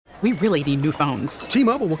We really need new phones.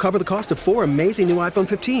 T-Mobile will cover the cost of 4 amazing new iPhone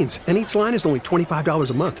 15s, and each line is only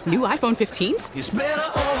 $25 a month. New iPhone 15s? It's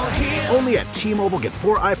better over here. Only at T-Mobile, get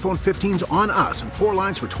 4 iPhone 15s on us and 4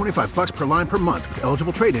 lines for $25 per line per month with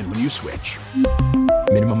eligible trade-in when you switch.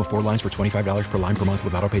 Minimum of 4 lines for $25 per line per month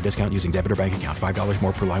with autopay discount using debit or bank account. $5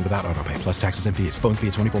 more per line without autopay, plus taxes and fees. Phone fee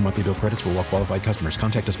at 24 monthly bill credits for well-qualified customers.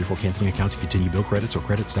 Contact us before canceling account to continue bill credits or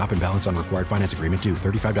credit stop and balance on required finance agreement due.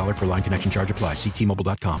 $35 per line connection charge applies. See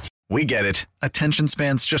T-Mobile.com. We get it. Attention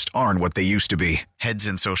spans just aren't what they used to be. Heads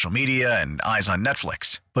in social media and eyes on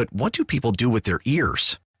Netflix. But what do people do with their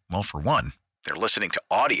ears? Well, for one, they're listening to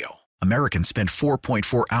audio. Americans spend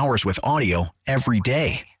 4.4 hours with audio every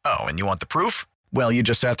day. Oh, and you want the proof? Well, you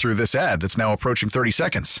just sat through this ad that's now approaching 30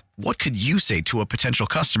 seconds. What could you say to a potential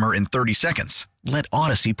customer in 30 seconds? Let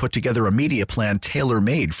Odyssey put together a media plan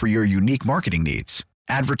tailor-made for your unique marketing needs.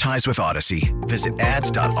 Advertise with Odyssey. Visit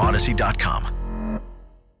ads.odyssey.com.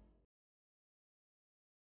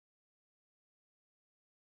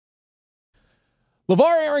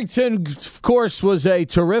 LeVar Arrington, of course, was a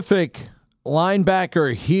terrific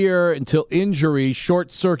linebacker here until injury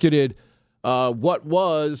short-circuited what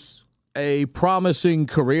was a promising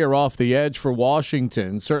career off the edge for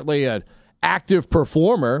Washington. Certainly an active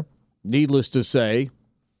performer, needless to say.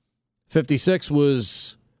 56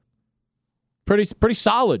 was pretty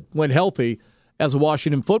solid when healthy as a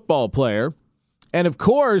Washington football player. And, of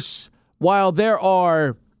course, while there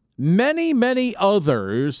are many, many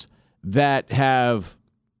others that have,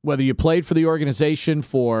 whether you played for the organization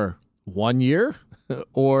for 1 year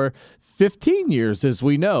or 15 years, as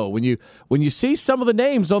we know, when you see some of the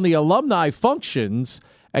names on the alumni functions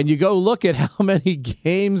and you go look at how many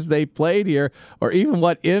games they played here or even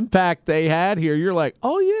what impact they had here, you're like,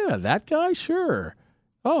 oh, yeah, that guy, sure.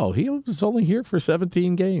 Oh, he was only here for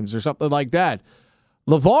 17 games or something like that.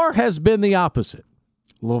 LeVar has been the opposite.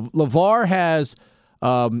 LeVar has,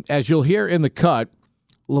 as you'll hear in the cut,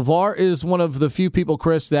 LeVar is one of the few people,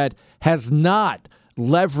 Chris, that has not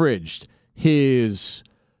leveraged his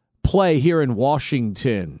play here in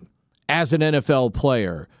Washington as an NFL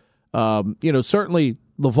player. Certainly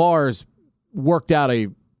LeVar's worked out a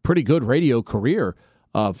pretty good radio career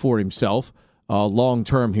for himself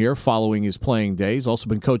long-term here following his playing days. Also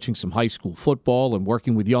been coaching some high school football and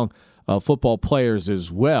working with young football players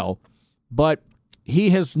as well. But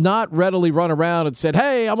he has not readily run around and said,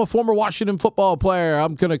 hey, I'm a former Washington football player.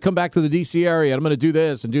 I'm going to come back to the D.C. area. And I'm going to do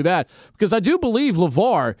this and do that. Because I do believe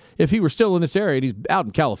LeVar, if he were still in this area and he's out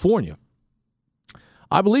in California,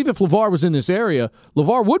 I believe if LeVar was in this area,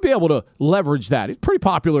 LeVar would be able to leverage that. He's a pretty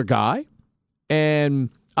popular guy.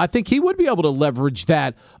 And I think he would be able to leverage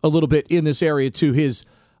that a little bit in this area to his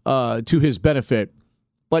benefit.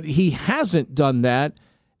 But he hasn't done that.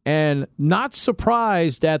 And not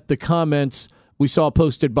surprised at the comments we saw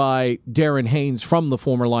posted by Darren Haynes from the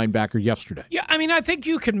former linebacker yesterday. Yeah, I mean, I think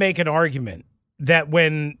you could make an argument that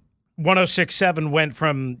when 106.7 went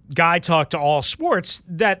from Guy Talk to All Sports,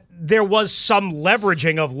 that there was some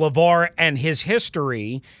leveraging of LeVar and his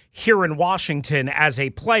history here in Washington as a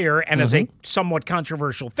player and as a somewhat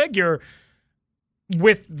controversial figure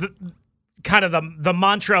with the kind of the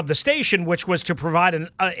mantra of the station, which was to provide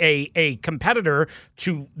a competitor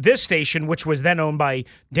to this station, which was then owned by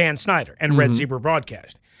Dan Snyder and Red Zebra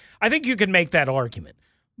Broadcasting. I think you can make that argument.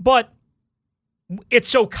 But it's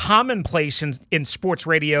so commonplace in sports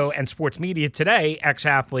radio and sports media today,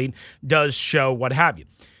 ex-athlete does show, what have you.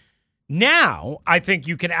 Now, I think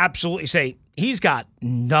you can absolutely say he's got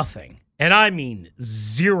nothing. And I mean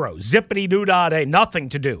zero, zippity-doo-dah-day, nothing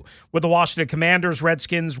to do with the Washington Commanders,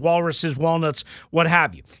 Redskins, Walruses, Walnuts, what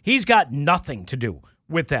have you. He's got nothing to do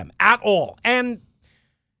with them at all. And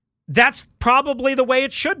that's probably the way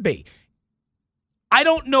it should be. I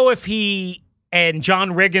don't know if he and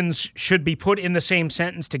John Riggins should be put in the same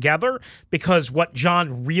sentence together, because what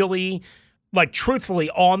John really,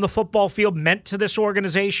 truthfully, on the football field meant to this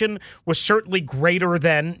organization was certainly greater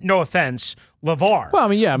than, no offense, LeVar.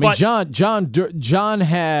 Well, John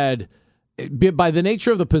had, by the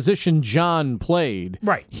nature of the position John played,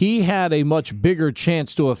 right, he had a much bigger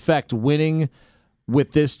chance to affect winning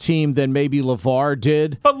with this team than maybe LeVar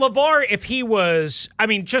did. But LeVar, if he was,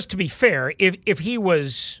 just to be fair, if he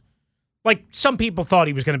was, some people thought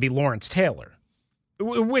he was going to be Lawrence Taylor,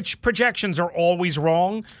 which projections are always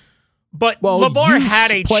wrong. But LeVar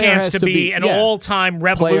had a chance to be an all-time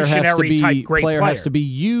revolutionary-type great player. Player has to be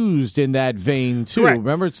used in that vein, too. Correct.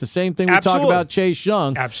 Remember, it's the same thing we talk about Chase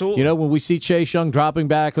Young. Absolutely. When we see Chase Young dropping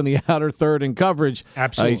back on the outer third in coverage,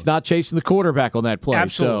 he's not chasing the quarterback on that play.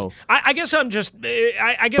 Absolutely. So. I guess I'm just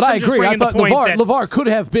I agree. I thought LeVar could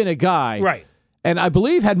have been a guy. Right. And I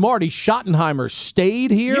believe had Marty Schottenheimer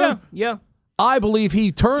stayed here, I believe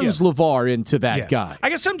he turns LeVar into that guy. I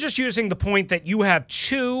guess I'm just using the point that you have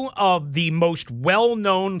two of the most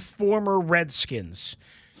well-known former Redskins.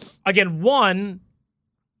 Again, one,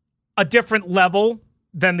 a different level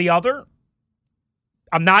than the other.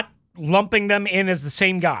 I'm not lumping them in as the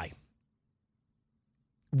same guy.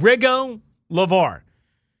 Riggo, LeVar.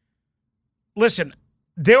 Listen,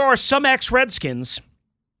 there are some ex-Redskins.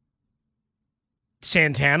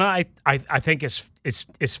 Santana, I think, is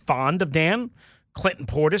fond of Dan. Clinton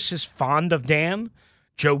Portis is fond of Dan.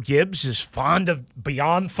 Joe Gibbs is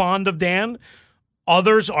beyond fond of Dan.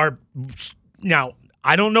 Others are, now,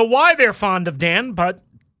 I don't know why they're fond of Dan, but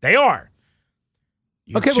they are.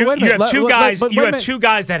 But wait a minute. You have two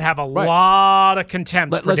guys that have a lot of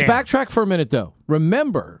contempt for Let's Dan. backtrack for a minute, though.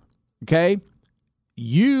 Remember, okay,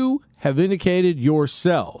 you have indicated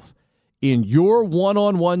yourself in your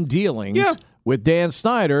one-on-one dealings with Dan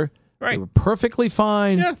Snyder, they were perfectly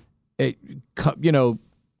fine. Yeah.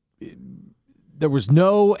 There was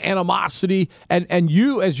no animosity. And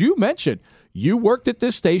you, as you mentioned, you worked at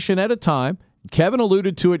this station at a time. Kevin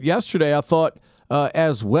alluded to it yesterday, I thought,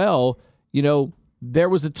 as well. There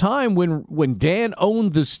was a time when Dan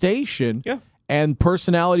owned the station and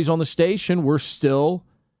personalities on the station were still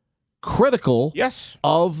critical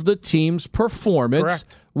of the team's performance,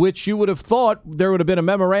 which you would have thought there would have been a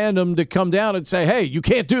memorandum to come down and say, hey, you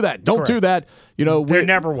can't do that. Don't do that. There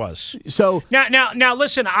never was. So now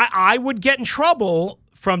listen, I would get in trouble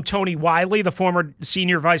from Tony Wiley, the former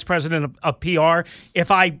senior vice president of PR,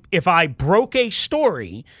 if I broke a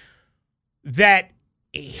story that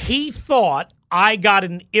he thought I got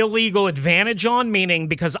an illegal advantage on, meaning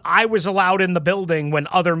because I was allowed in the building when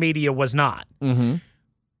other media was not. Mm-hmm.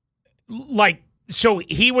 So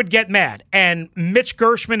he would get mad. And Mitch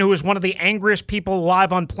Gershman, who is one of the angriest people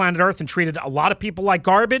alive on planet Earth and treated a lot of people like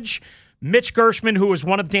garbage, Mitch Gershman, who was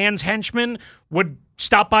one of Dan's henchmen, would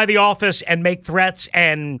stop by the office and make threats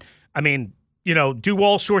and, do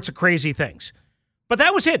all sorts of crazy things. But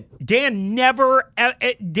that was it. Dan never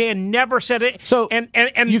said it. So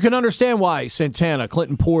and you can understand why Santana,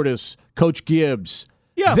 Clinton Portis, Coach Gibbs,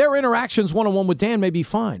 their interactions one-on-one with Dan may be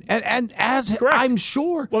fine. And as I'm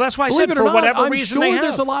sure. Well, that's why I said for whatever reason I'm sure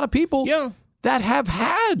there's a lot of people that have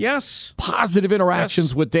had positive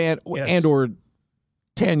interactions with Dan and or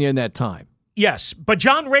Tanya in that time. Yes, but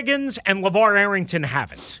John Riggins and LeVar Arrington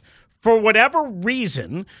haven't. For whatever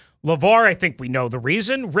reason, LeVar, I think we know the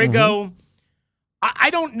reason. Riggo,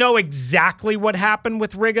 I don't know exactly what happened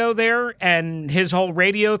with Riggo there and his whole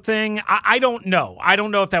radio thing. I don't know. I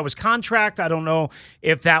don't know if that was contract. I don't know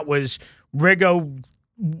if that was Riggo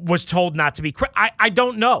was told not to be. I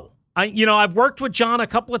don't know. I've worked with John a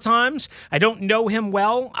couple of times. I don't know him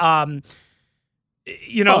well.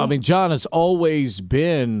 John has always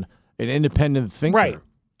been an independent thinker. Right.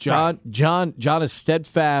 John is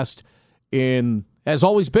steadfast has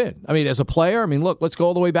always been. As a player, look, let's go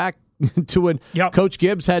all the way back to when Coach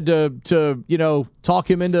Gibbs had to talk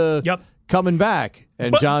him into coming back.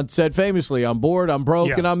 And John said famously, I'm bored, I'm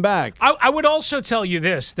broke, and I'm back. I would also tell you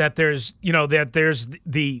this, that there's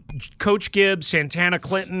the Coach Gibbs, Santana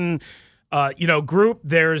Clinton, group.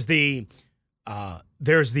 There's the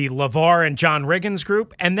LeVar and John Riggins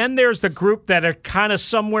group. And then there's the group that are kind of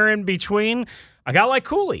somewhere in between. A guy like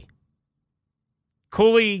Cooley.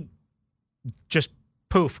 Cooley just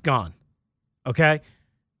poof, gone. Okay?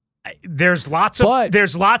 There's lots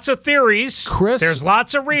of theories. Chris, there's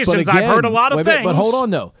lots of reasons. I've heard a lot of things. But hold on,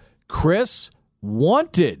 though. Chris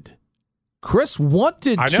wanted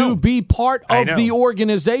to be part of the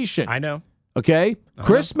organization. I know. Okay?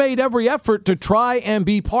 Chris made every effort to try and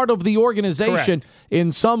be part of the organization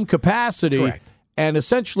in some capacity and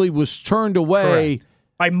essentially was turned away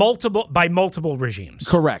by multiple regimes.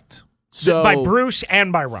 Correct. So, by Bruce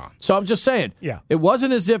and by Ron. So I'm just saying, it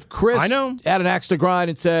wasn't as if Chris had an axe to grind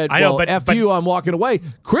and said, F you, I'm walking away.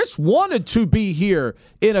 Chris wanted to be here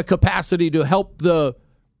in a capacity to help the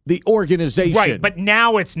organization. Right, but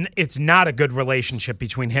now it's not a good relationship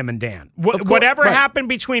between him and Dan. Whatever happened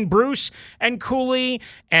between Bruce and Cooley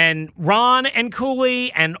and Ron and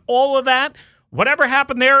Cooley and all of that, whatever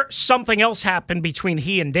happened there, something else happened between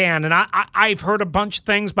he and Dan. And I've heard a bunch of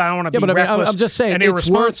things, but I don't want to be reckless. I'm just saying, it's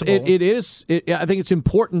worth it. I think it's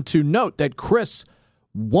important to note that Chris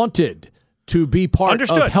wanted to be part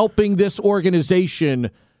of helping this organization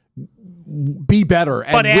be better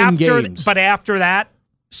and win games. But after that,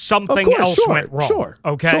 something else went wrong. Sure.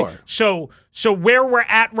 Okay. Sure. So where we're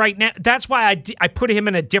at right now, that's why I put him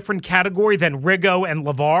in a different category than Riggo and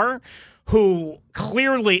LeVar, who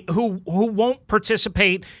clearly who won't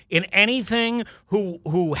participate in anything,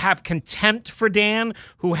 who have contempt for Dan,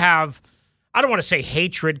 who have, I don't want to say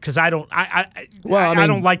hatred because I don't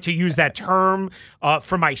like to use that term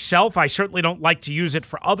for myself. I certainly don't like to use it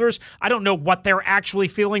for others. I don't know what they're actually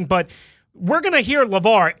feeling, but we're going to hear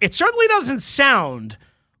LeVar. It certainly doesn't sound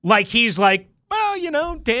like he's like,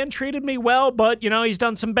 well, Dan treated me well, but, he's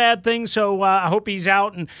done some bad things, so I hope he's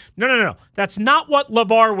out. And no. That's not what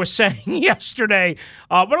LeVar was saying yesterday.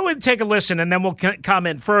 Why don't we take a listen, and then we'll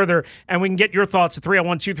comment further, and we can get your thoughts at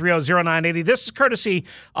 301-230-0980. This is courtesy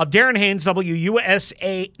of Darren Haynes,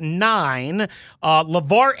 WUSA 9.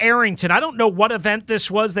 LeVar Arrington, I don't know what event this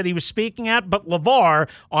was that he was speaking at, but LeVar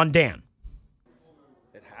on Dan.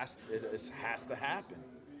 It has to happen.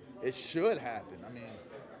 It should happen. I mean,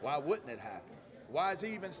 why wouldn't it happen? Why is he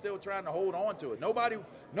even still trying to hold on to it? Nobody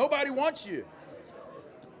wants you.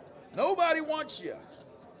 Nobody wants you.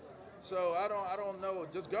 So I don't know.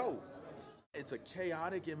 Just go. It's a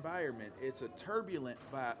chaotic environment. It's a turbulent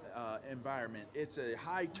environment. It's a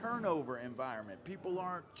high turnover environment. People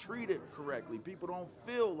aren't treated correctly. People don't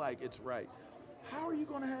feel like it's right. How are you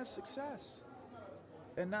going to have success?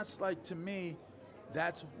 And that's to me,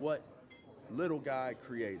 that's what little guy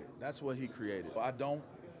created. That's what he created. I don't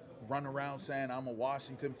run around saying I'm a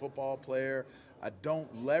Washington football player. I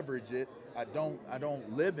don't leverage it. I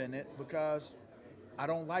don't live in it because I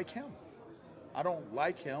don't like him. I don't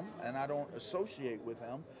like him, and I don't associate with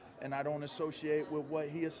him, and I don't associate with what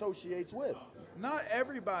he associates with. Not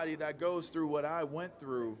everybody that goes through what I went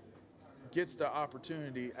through gets the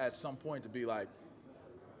opportunity at some point to be like,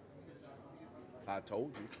 I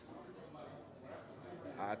told you.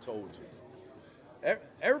 I told you.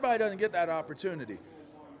 Everybody doesn't get that opportunity.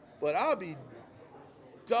 But I'll be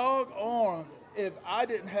doggone if I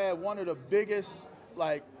didn't have one of the biggest,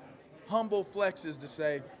 humble flexes to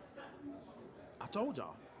say, I told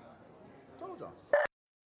y'all.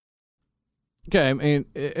 Okay, I mean,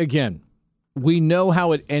 again, we know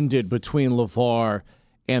how it ended between LeVar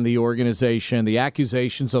and the organization, the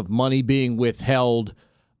accusations of money being withheld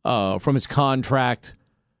from his contract,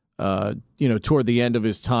 toward the end of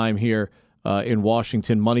his time here. In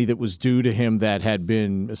Washington, money that was due to him that had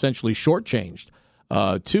been essentially shortchanged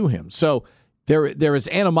to him. So there is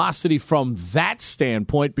animosity from that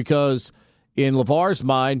standpoint because in LeVar's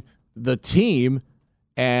mind, the team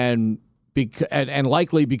and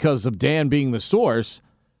likely because of Dan being the source,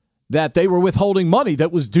 that they were withholding money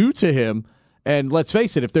that was due to him. And let's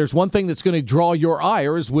face it, if there's one thing that's going to draw your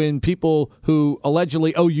ire is when people who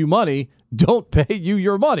allegedly owe you money don't pay you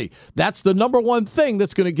your money. That's the number one thing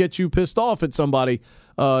that's going to get you pissed off at somebody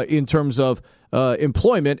in terms of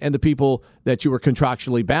employment and the people that you were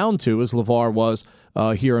contractually bound to, as LeVar was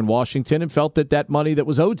here in Washington, and felt that money that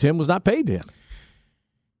was owed to him was not paid to him.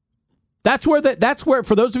 That's where,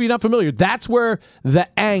 for those of you not familiar, that's where the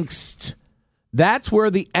angst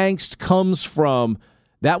comes from.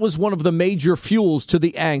 That was one of the major fuels to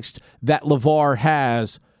the angst that LeVar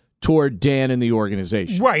has toward Dan and the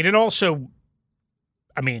organization. Right, and also,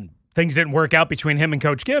 I mean, things didn't work out between him and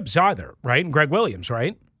Coach Gibbs either, right? And Greg Williams,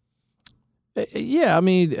 right? Yeah, I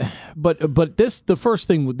mean, but the first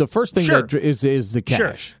thing sure. that is the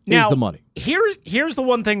cash, sure. Now, is the money. Here's the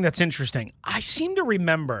one thing that's interesting. I seem to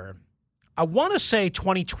remember, I want to say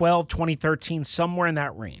 2012, 2013, somewhere in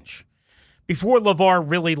that range, before LeVar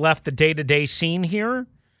really left the day-to-day scene here,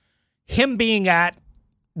 him being at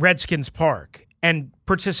Redskins Park and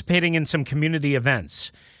participating in some community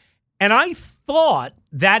events. And I thought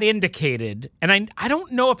that indicated, and I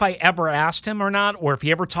don't know if I ever asked him or not, or if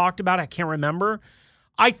he ever talked about it, I can't remember.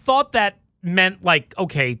 I thought that meant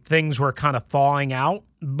okay, things were kind of thawing out,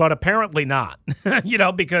 but apparently not,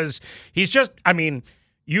 because he's just, I mean,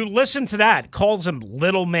 you listen to that, calls him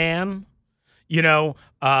little man,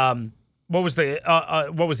 What was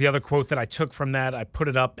the other quote that I took from that? I put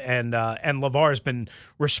it up, and LeVar's been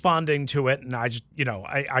responding to it, and I just,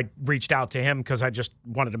 I reached out to him because I just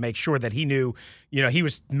wanted to make sure that he knew, he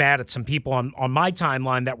was mad at some people on my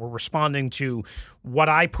timeline that were responding to what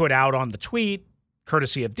I put out on the tweet,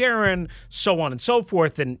 courtesy of Darren, so on and so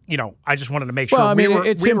forth, and I just wanted to make sure. Well, I mean,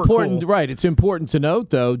 it's important, cool. Right? It's important to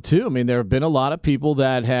note, though, too. I mean, there have been a lot of people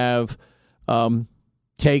that have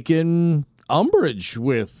taken umbrage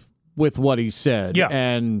with what he said. Yeah.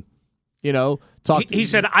 And, he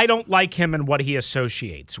said, I don't like him and what he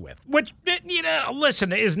associates with. Which,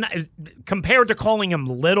 listen, is not, compared to calling him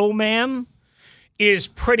little man, is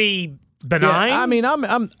pretty benign. Yeah, I mean,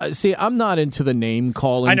 I'm not into the name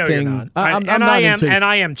calling thing. I know you're not.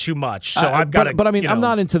 I am too much. So I've got to. But I mean, I'm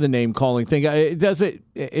not into the name calling thing. It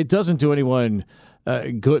doesn't do anyone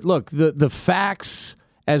good. Look, the facts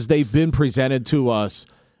as they've been presented to us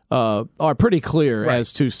are pretty clear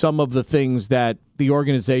as to some of the things that the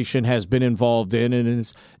organization has been involved in. And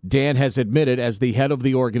as Dan has admitted, as the head of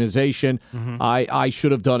the organization, I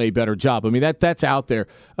should have done a better job. I mean, that's out there.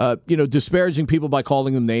 Disparaging people by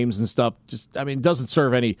calling them names and stuff, doesn't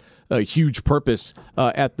serve any huge purpose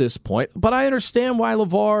at this point. But I understand why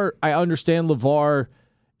LeVar's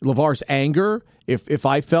anger. If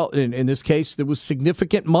I felt, in this case, there was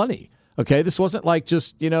significant money. Okay, this wasn't like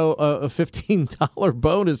just, a $15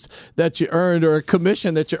 bonus that you earned or a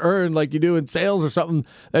commission that you earned like you do in sales or something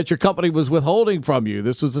that your company was withholding from you.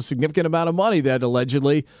 This was a significant amount of money that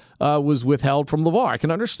allegedly was withheld from LeVar. I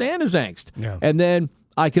can understand his angst. Yeah. And then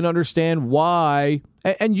I can understand why,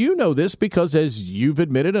 and you know this because as you've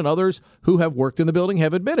admitted and others who have worked in the building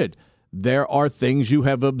have admitted, there are things you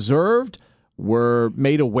have observed, were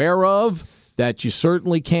made aware of, that you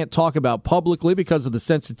certainly can't talk about publicly because of the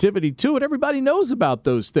sensitivity to it. Everybody knows about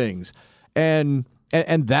those things. And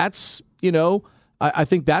that's, I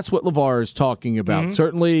think that's what LeVar is talking about.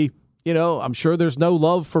 Certainly, I'm sure there's no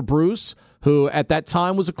love for Bruce, who at that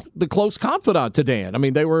time was the close confidant to Dan. I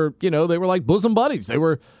mean, they were like bosom buddies. They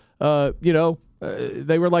were,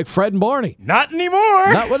 they were like Fred and Barney. Not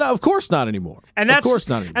anymore. Of course not anymore. And that's, of course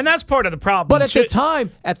not anymore. And that's part of the problem. But at the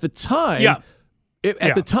time, yeah.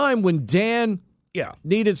 At the time when Dan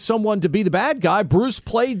needed someone to be the bad guy, Bruce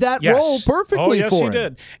played that role perfectly for him. Yes, he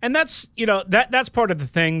did. And that's, that's part of the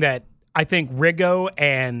thing that I think Riggo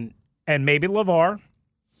and maybe LeVar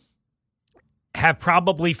have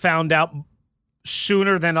probably found out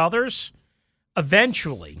sooner than others.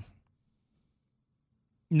 Eventually,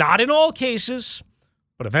 not in all cases,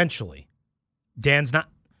 but eventually,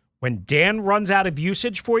 when Dan runs out of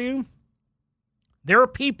usage for you, there are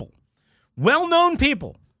people, well-known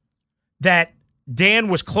people, that Dan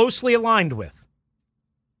was closely aligned with,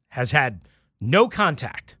 has had no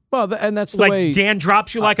contact. Well, and that's the way Dan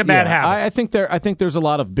drops you like a bad habit. I think there's a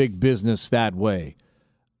lot of big business that way.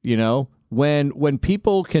 When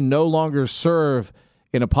people can no longer serve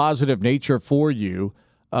in a positive nature for you,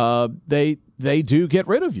 they do get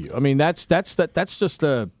rid of you. I mean, that's just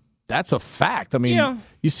a fact. I mean,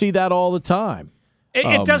 you see that all the time.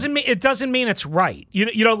 It doesn't mean it's right.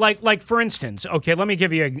 Like for instance, okay, let me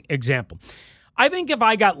give you an example. I think if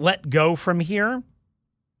I got let go from here,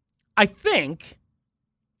 I think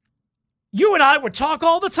you and I would talk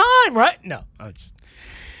all the time, right? No,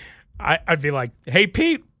 I'd be like, "Hey,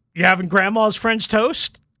 Pete, you having Grandma's French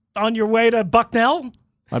toast on your way to Bucknell?"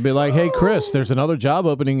 I'd be like, "Hey, Chris, there's another job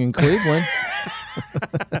opening in Cleveland.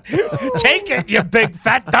 Take it, you big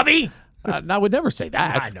fat dummy." I would never say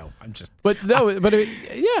that. I know. I'm just. But no. But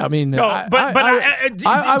yeah. I mean. No.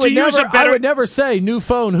 I would never say new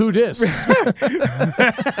phone. Who dis?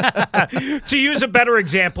 To use a better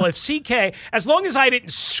example, if CK, as long as I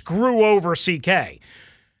didn't screw over CK,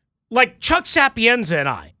 like Chuck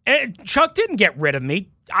Sapienza and Chuck didn't get rid of me.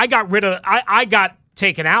 I got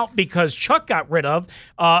taken out because Chuck got rid of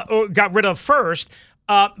first.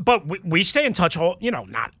 But we stay in touch,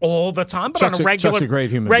 not all the time, but Chuck's on a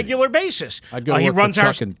regular basis. I'd go to he work runs for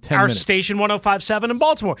Chuck in 10 minutes. Station 105.7 in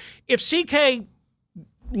Baltimore. If CK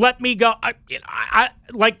let me go, all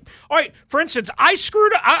right, for instance,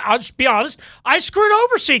 I'll just be honest, I screwed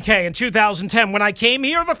over CK in 2010 when I came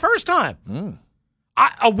here the first time.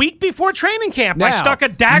 A week before training camp, I stuck a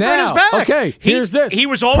dagger in his back. Okay, here's this. He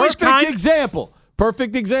was always Perfect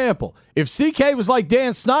example. If CK was like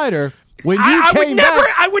Dan Snyder... When you came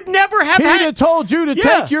back, I would never have. He'd have told you to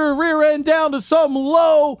take your rear end down to some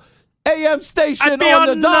low AM station on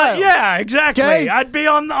the dial. Yeah, exactly. Okay? I'd be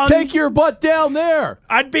on. Take your butt down there.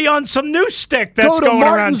 I'd be on some news stick that's going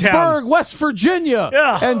around town. Go to Martinsburg, West Virginia,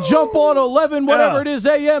 and jump on 11, whatever it is,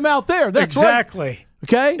 AM out there. That's exactly. Right.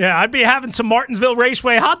 Okay. Yeah, I'd be having some Martinsville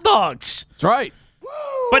Raceway hot dogs. That's right.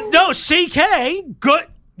 But no, CK,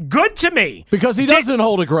 good to me. Because he doesn't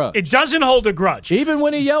hold a grudge. It doesn't hold a grudge. Even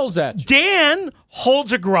when he yells at you. Dan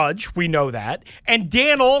holds a grudge. We know that. And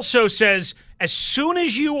Dan also says, as soon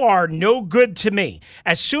as you are no good to me,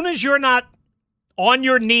 as soon as you're not on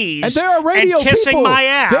your knees and there are radio and kissing people. My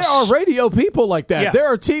ass. There are radio people like that. Yeah. There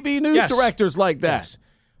are TV news directors like that.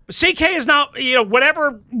 Yes. CK is not,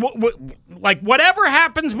 whatever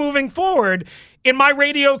happens moving forward in my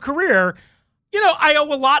radio career, I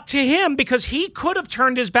owe a lot to him because he could have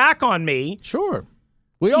turned his back on me. Sure.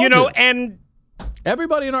 We all do. And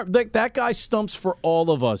everybody in that guy stumps for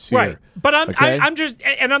all of us here. Right. But I'm just,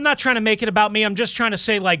 and I'm not trying to make it about me. I'm just trying to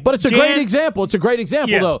say, but it's a great example. It's a great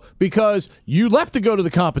example, though, because you left to go to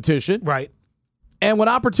the competition. Right. And when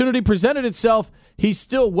opportunity presented itself, he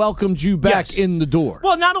still welcomed you back in the door.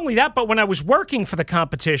 Well, not only that, but when I was working for the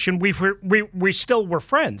competition, we still were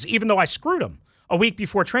friends, even though I screwed him a week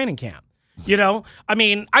before training camp. You know, I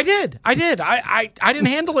mean, I did. I didn't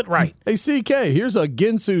handle it right. Hey, CK, here's a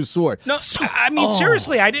Ginsu sword. No, I mean,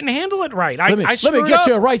 seriously, I didn't handle it right. Let me get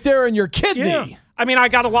you right there in your kidney. Yeah. I mean, I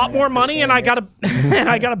got a lot more money, and I got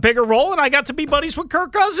a bigger role, and I got to be buddies with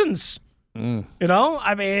Kirk Cousins. You know,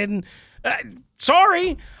 I mean,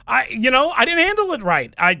 sorry, I didn't handle it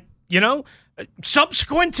right.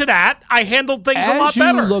 Subsequent to that, I handled things a lot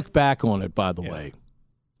better. As you look back on it, by the way,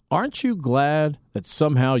 aren't you glad that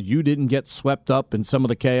somehow you didn't get swept up in some of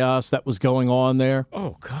the chaos that was going on there?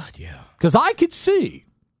 Oh, God, yeah. Because I could see,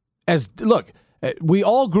 look, we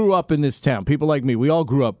all grew up in this town. People like me, we all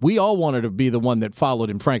grew up. We all wanted to be the one that followed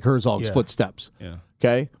in Frank Herzog's footsteps. Yeah.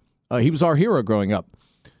 Okay? He was our hero growing up.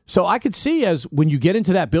 So I could see as when you get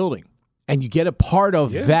into that building and you get a part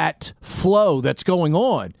of that flow that's going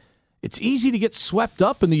on, it's easy to get swept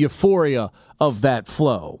up in the euphoria of that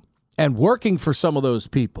flow. And working for some of those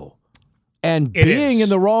people and being in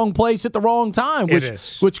the wrong place at the wrong time,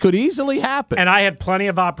 which could easily happen. And I had plenty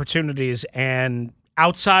of opportunities, and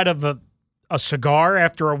outside of a cigar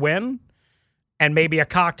after a win and maybe a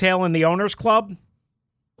cocktail in the Owners Club,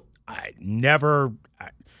 I never... How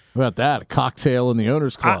about that? A cocktail in the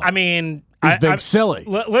Owners Club. I mean... He's big silly.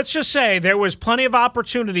 Let's just say there was plenty of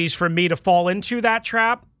opportunities for me to fall into that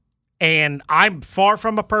trap, and I'm far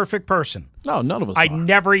from a perfect person. No, none of us I are.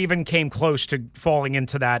 never even came close to falling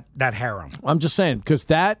into that harem. I'm just saying, because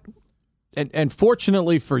that, and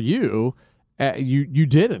fortunately for you, you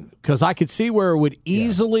didn't. Because I could see where it would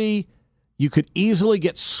easily, you could easily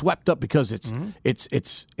get swept up because it's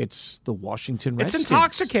the Washington Redskins. It's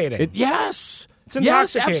intoxicating. Yes. It's intoxicating.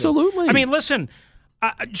 Yes, absolutely. I mean, listen.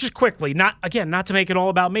 Just quickly, not to make it all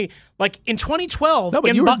about me. Like in 2012, no,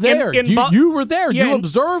 but you were there. You were there. You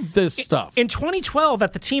observed this stuff. In 2012,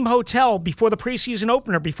 at the team hotel before the preseason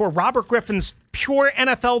opener, before Robert Griffin's pure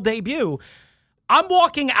NFL debut, I'm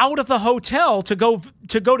walking out of the hotel to go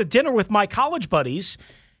to dinner with my college buddies,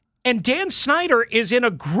 and Dan Snyder is in a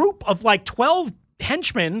group of like 12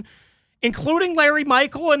 henchmen, including Larry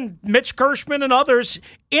Michael and Mitch Gershman and others,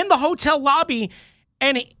 in the hotel lobby,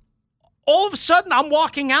 and all of a sudden, I'm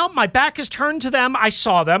walking out. My back is turned to them. I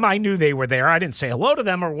saw them. I knew they were there. I didn't say hello to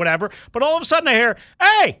them or whatever. But all of a sudden, I hear,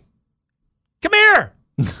 "Hey, come here!"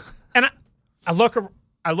 And I look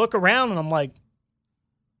around, and I'm like,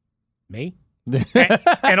 "Me?"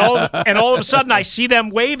 and all of a sudden, I see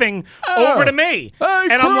them waving over to me,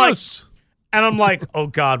 and Chris. I'm like, "Oh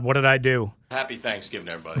God, what did I do?" Happy Thanksgiving,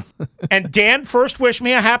 everybody. And Dan first wished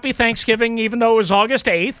me a happy Thanksgiving, even though it was August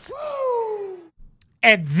 8th.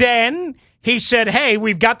 And then he said, "Hey,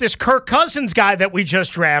 we've got this Kirk Cousins guy that we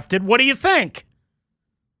just drafted. What do you think?"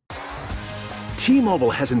 T-Mobile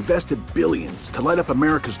has invested billions to light up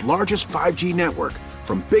America's largest 5G network,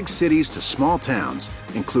 from big cities to small towns,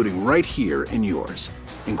 including right here in yours.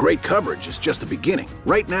 And great coverage is just the beginning.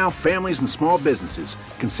 Right now, families and small businesses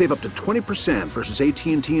can save up to 20% versus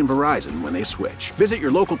AT&T and Verizon when they switch. Visit your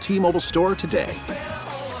local T-Mobile store today.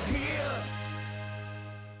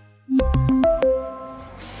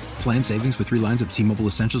 Plan savings with 3 lines of T-Mobile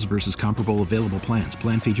Essentials versus comparable available plans.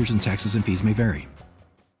 Plan features and taxes and fees may vary.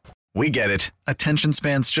 We get it. Attention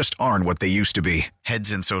spans just aren't what they used to be.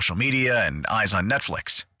 Heads in social media and eyes on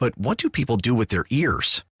Netflix. But what do people do with their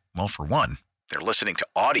ears? Well, for one, they're listening to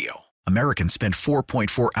audio. Americans spend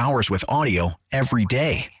 4.4 hours with audio every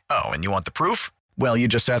day. Oh, and you want the proof? Well, you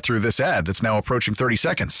just sat through this ad that's now approaching 30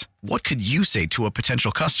 seconds. What could you say to a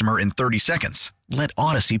potential customer in 30 seconds? Let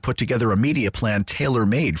Odyssey put together a media plan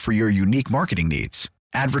tailor-made for your unique marketing needs.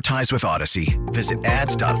 Advertise with Odyssey. Visit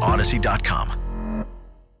ads.odyssey.com.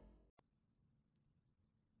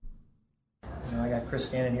 I got Chris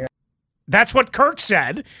standing here. That's what Kirk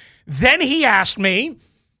said. Then he asked me,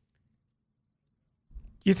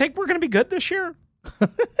 "You think we're going to be good this year?"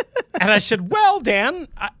 And I said, "Well, Dan,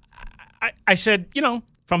 I said,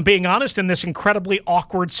 if I'm being honest, in this incredibly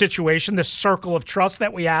awkward situation, this circle of trust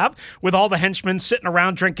that we have with all the henchmen sitting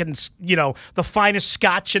around drinking, the finest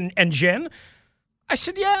scotch and gin, I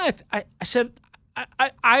said, yeah, I said,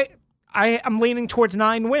 I'm leaning towards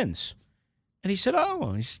 9 wins." And he said,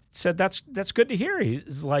 "Oh," he said, that's good to hear.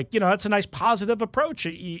 He's like, that's a nice positive approach.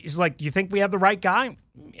 He's like, "Do you think we have the right guy?"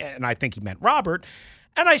 And I think he meant Robert.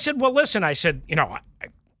 And I said, "Well, listen," I said,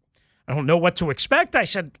 I don't know what to expect. I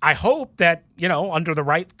said, I hope that, under the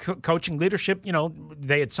right coaching leadership,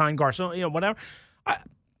 they had signed Garcon, whatever.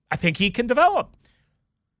 I think he can develop.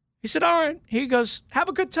 He said, "All right." He goes, "Have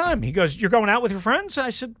a good time." He goes, "You're going out with your friends?" And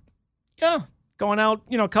I said, "Yeah, going out,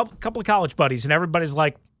 a couple of college buddies, and everybody's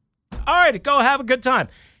like, all right, go have a good time.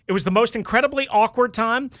 It was the most incredibly awkward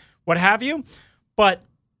time, what have you. But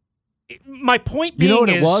my point being, you know what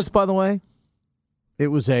it was, by the way? It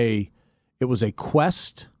was a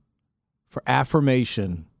quest for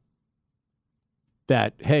affirmation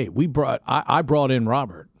that, hey, I brought in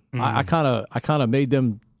Robert. Mm-hmm. I kind of made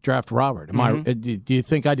them draft Robert. Do you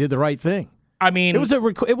think I did the right thing? I mean, it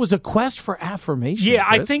was a quest for affirmation. Yeah,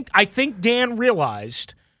 Chris. I think Dan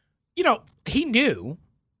realized, he knew,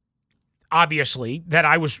 obviously, that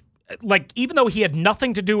I was, like, even though he had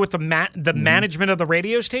nothing to do with the management of the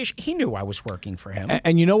radio station, he knew I was working for him.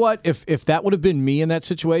 And you know what? If that would have been me in that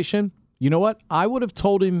situation, you know what? I would have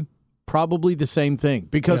told him probably the same thing,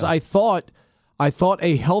 because I thought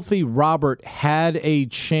a healthy Robert had a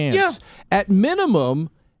chance at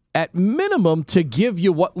minimum to give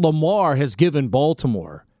you what Lamar has given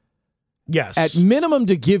Baltimore. Yes. At minimum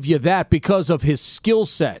to give you that because of his skill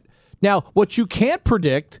set. Now, what you can't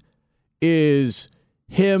predict is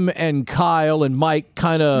him and Kyle and Mike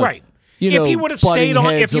kind of right. If he would have stayed on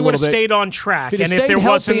track, if he stayed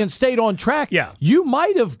healthy and stayed on track, you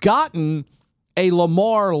might have gotten a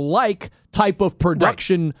Lamar-like type of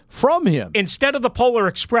production from him. Instead of the Polar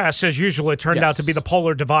Express, as usual, it turned out to be the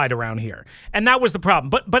Polar Divide around here. And that was the problem.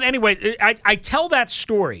 But anyway, I tell that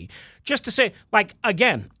story just to say, like,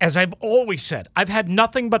 again, as I've always said, I've had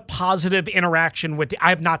nothing but positive interaction with I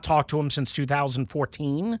have not talked to him since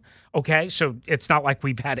 2014, okay? So it's not like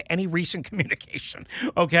we've had any recent communication,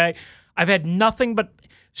 okay? I've had nothing but...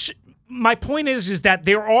 My point is that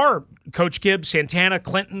there are Coach Gibbs, Santana,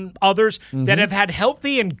 Clinton, others that have had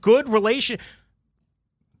healthy and good relations.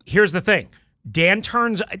 Here's the thing. Dan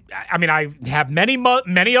turns, I mean, I have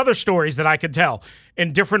many other stories that I could tell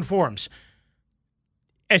in different forms.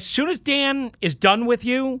 As soon as Dan is done with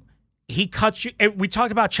you, he cuts you. We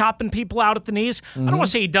talked about chopping people out at the knees. I don't want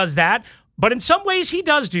to say he does that, but in some ways he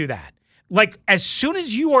does do that. Like, as soon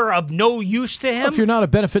as you are of no use to him. Well, if you're not a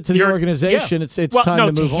benefit to the organization, it's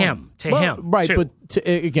time to move on. To him. Right, too. but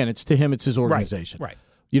again, it's to him, it's his organization. Right.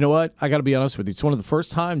 You know what? I got to be honest with you. It's one of the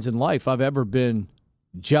first times in life I've ever been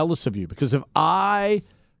jealous of you, because if I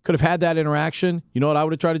could have had that interaction, you know what I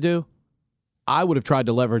would have tried to do? I would have tried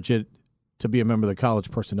to leverage it to be a member of the college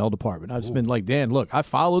personnel department. I've just been like, Dan, look, I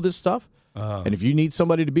follow this stuff. And if you need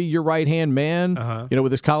somebody to be your right-hand man,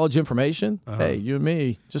 with this college information, hey, you and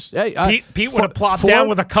me, just, hey. Pete would have plopped down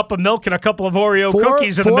with a cup of milk and a couple of Oreo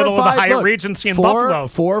cookies in the middle of the Hyatt Regency in Buffalo.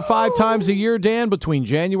 4 or 5 times a year, Dan, between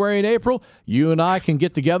January and April, you and I can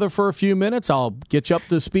get together for a few minutes. I'll get you up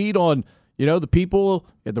to speed on, the people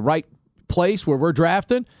at the right place where we're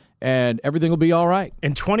drafting, and everything will be all right.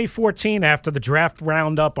 In 2014, after the draft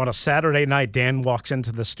roundup on a Saturday night, Dan walks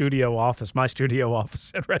into the my studio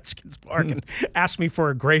office at Redskins Park, and asked me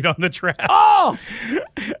for a grade on the draft. Oh,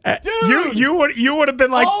 dude. You would have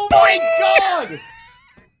been like, oh my God.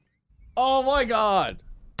 Oh my God.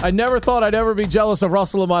 I never thought I'd ever be jealous of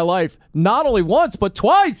Russell in my life. Not only once, but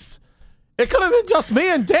twice. It could have been just me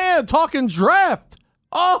and Dan talking draft.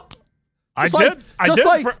 Oh,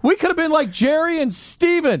 we could have been like Jerry and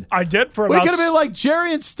Steven. I did for We about could have been like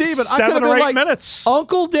Jerry and Steven. I 7 could have or been 8 like minutes.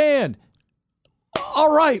 Uncle Dan.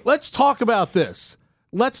 All right, let's talk about this.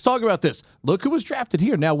 Look who was drafted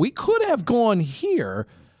here. Now, we could have gone here,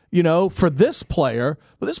 for this player,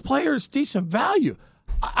 but this player is decent value.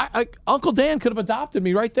 Uncle Dan could have adopted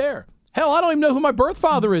me right there. Hell, I don't even know who my birth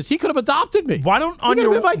father is. He could have adopted me. Why don't on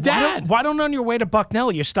your way to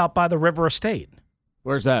Bucknell you stop by the River Estate?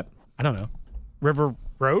 Where's that? I don't know. River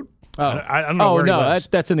Road? Oh, I don't know where he lives.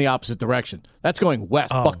 That's in the opposite direction. That's going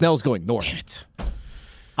west. Oh. Bucknell's going north. Damn it.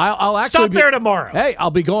 I'll actually stop there tomorrow. Hey, I'll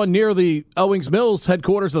be going near the Owings Mills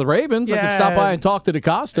headquarters of the Ravens. I can stop by and talk to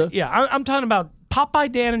DeCosta. Yeah, I'm talking about pop by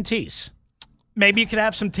Dan and Tees. Maybe you could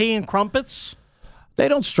have some tea and crumpets. They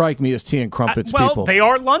don't strike me as tea and crumpets people. Well, they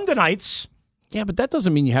are Londonites. Yeah, but that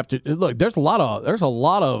doesn't mean you have to look. There's a lot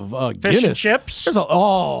of fish Guinness. And chips.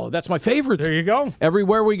 That's my favorite. There you go.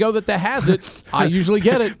 Everywhere we go that has it, I usually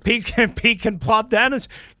get it. Pete can plop down and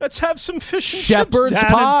let's have some fish and shepherd's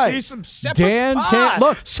chips. Pie. Some shepherd's pie.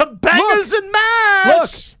 Look, some bangers and mash.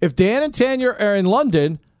 Look, if Dan and Tanya are in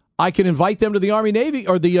London, I can invite them to the Army-Navy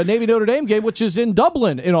or the Navy Notre Dame game, which is in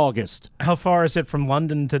Dublin in August. How far is it from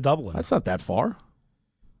London to Dublin? That's not that far.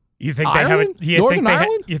 You think Ireland?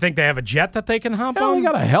 You think they have a jet that they can hop on? They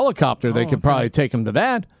got a helicopter. They could probably take them to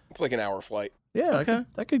that. It's like an hour flight. Yeah, okay.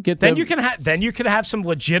 I could get then them. Then you could have some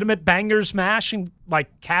legitimate bangers mash and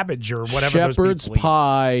like cabbage or whatever. Shepherd's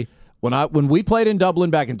pie. When we played in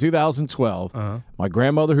Dublin back in 2012, my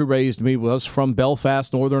grandmother who raised me was from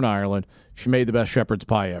Belfast, Northern Ireland. She made the best shepherd's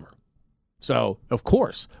pie ever. So, of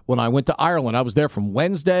course, when I went to Ireland, I was there from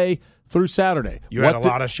Wednesday through Saturday. You had a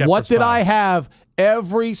lot of shepherd's What did pie. I have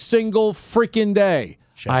every single freaking day?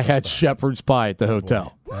 I had pie. shepherd's pie at the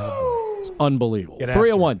hotel. It's unbelievable. Get after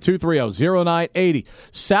 301-230-0980.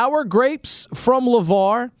 Sour grapes from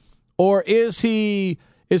LeVar, or is he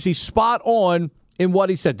spot on in what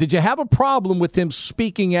he said? Did you have a problem with him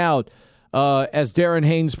speaking out as Darren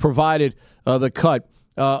Haynes provided the cut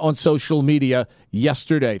on social media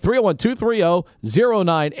yesterday?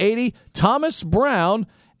 301-230-0980. Thomas Brown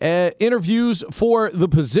interviews for the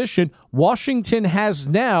position. Washington has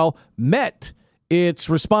now met its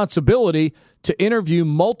responsibility to interview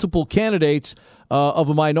multiple candidates of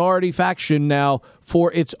a minority faction now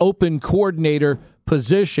for its open coordinator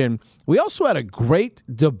position. We also had a great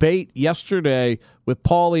debate yesterday with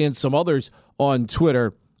Paulie and some others on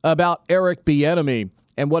Twitter about Eric Bieniemy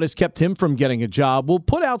and what has kept him from getting a job. We'll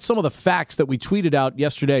put out some of the facts that we tweeted out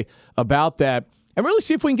yesterday about that and really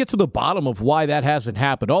see if we can get to the bottom of why that hasn't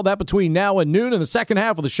happened. All that between now and noon in the second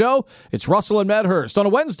half of the show. It's Russell and Medhurst on a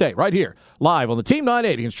Wednesday right here, live on the Team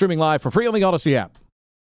 980 and streaming live for free on the Odyssey app.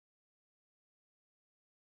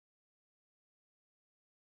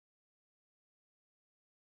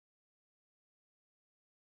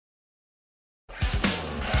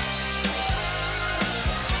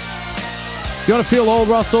 You want to feel old,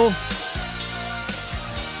 Russell?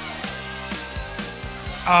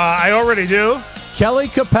 I already do. Kelly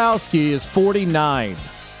Kapowski is 49.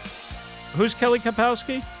 Who's Kelly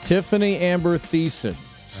Kapowski? Tiffany Amber Thiessen,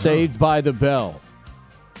 Saved by the Bell.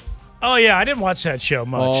 Oh, yeah, I didn't watch that show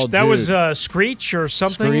much. Oh, that dude. was Screech or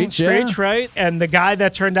something. Screech, yeah. Right? And the guy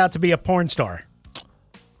that turned out to be a porn star.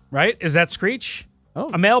 Right? Is that Screech?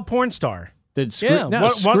 Oh. A male porn star. Did Screech? Yeah. No,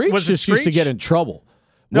 Screech was it just used to Screech? get in trouble.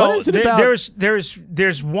 No, what is it about?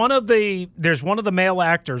 There's one of the male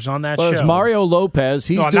actors on that Well, show. it's Mario Lopez.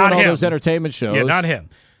 He's doing all him. those entertainment shows. Yeah, not him.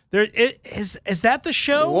 Is that the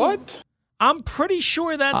show? What? I'm pretty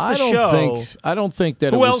sure that's the show. I don't think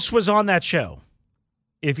that. Who else was on that show?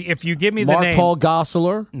 If you give me the Mark name. Paul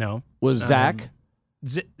Gosselaar No. was Zach,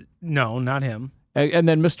 No, not him. and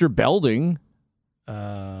then Mr. Belding.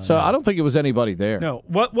 So I don't think it was anybody there. No.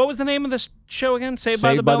 What was the name of this show again? Saved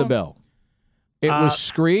Saved by the Bell? It was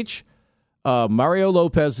Screech, Mario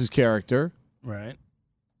Lopez's character, Right.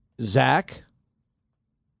 Zach,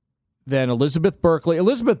 then Elizabeth Berkley.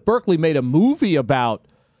 Elizabeth Berkley made a movie about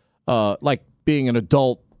like being an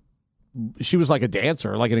adult. She was like a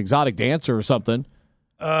dancer, like an exotic dancer or something.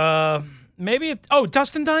 Maybe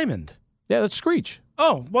Dustin Diamond. Yeah, that's Screech.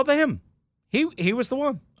 Oh, well, him. He was the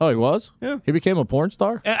one. Oh, he was? Yeah. He became a porn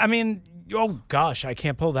star? I mean, oh gosh, I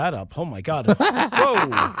can't pull that up. Oh my God.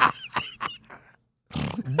 Whoa.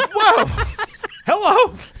 Whoa.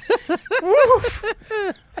 Hello.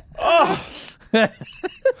 Oh.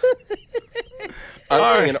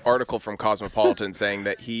 I'm seeing an article from Cosmopolitan saying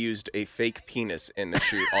that he used a fake penis in the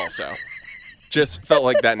shoot also. Just felt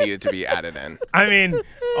like that needed to be added in. I mean,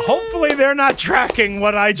 hopefully they're not tracking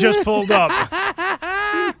what I just pulled up.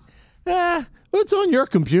 It's on your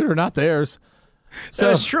computer, not theirs. So.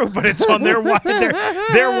 That's true, but it's on their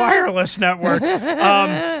wireless network.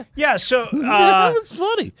 Yeah, so that was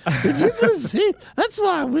funny. If you could have seen, that's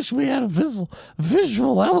why I wish we had a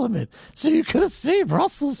visual element, so you could have seen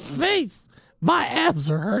Russell's face. My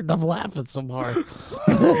abs are hurting. I'm laughing so hard.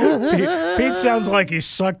 Pete sounds like he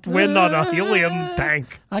sucked wind on a helium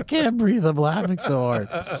tank. I can't breathe. I'm laughing so hard.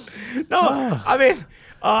 I mean.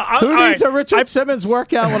 Who needs a Richard Simmons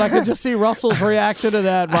workout when I could just see Russell's reaction to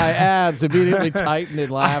that? My abs immediately tightened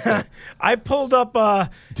in laughter. I pulled up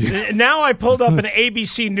now I pulled up an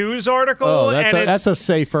ABC News article. Oh, that's a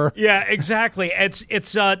safer. Yeah, exactly.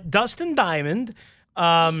 It's Dustin Diamond.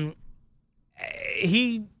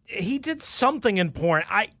 He did something in porn.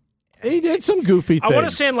 He did some goofy things. I want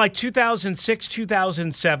to say in like 2006,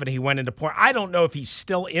 2007, he went into porn. I don't know if he's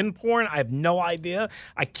still in porn. I have no idea.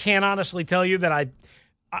 I can't honestly tell you that I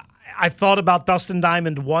thought about Dustin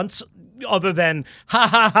Diamond once, other than,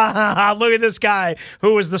 look at this guy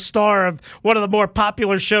who was the star of one of the more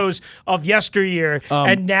popular shows of yesteryear,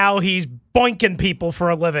 and now he's boinking people for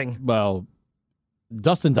a living. Well,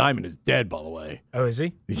 Dustin Diamond is dead, by the way. Oh, is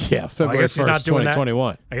he? Yeah, February 1st,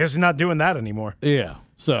 2021. I guess he's not doing that anymore. Yeah.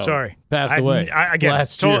 So, sorry. Passed away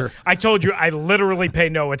last year. I told you I literally pay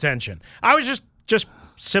no attention. I was just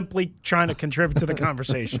simply trying to contribute to the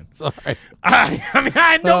conversation. Sorry. I mean,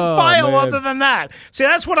 I had no file other than that. See,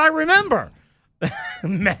 that's what I remember.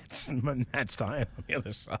 Matt's dying on the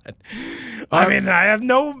other side. I mean, I have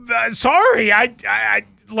no. Sorry, I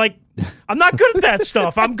like. I'm not good at that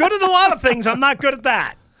stuff. I'm good at a lot of things. I'm not good at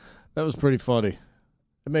that. That was pretty funny.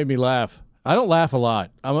 It made me laugh. I don't laugh a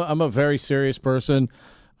lot. I'm a very serious person.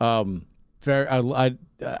 I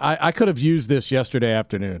could have used this yesterday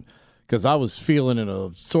afternoon because I was feeling in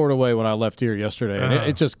a sort of way when I left here yesterday, and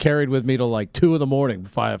it just carried with me till like 2 a.m.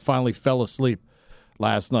 before I finally fell asleep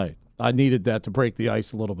last night. I needed that to break the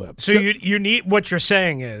ice a little bit. So you need, what you're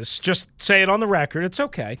saying is, just say it on the record. It's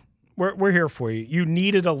okay. We're here for you. You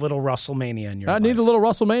needed a little WrestleMania in your life. I needed a little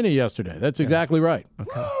WrestleMania yesterday. That's exactly right.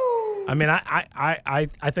 Okay. I mean, I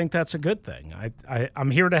think that's a good thing. I'm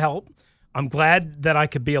here to help. I'm glad that I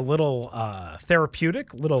could be a little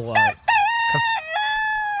therapeutic, little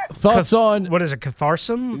thoughts on what is it?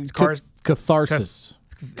 Catharsis. Catharsis.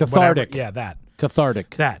 Cathartic. Whatever. Yeah, that.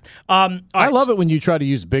 Cathartic. That. I love it when you try to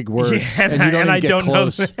use big words and you don't even get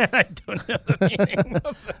close. I don't know the meaning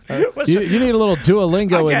of it. You need a little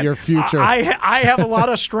Duolingo in your future. I have a lot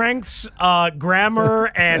of strengths,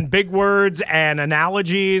 grammar and big words and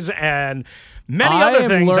analogies and many other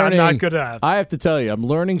things I'm not good at. I have to tell you, I'm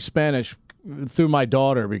learning Spanish through my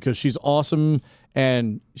daughter because she's awesome.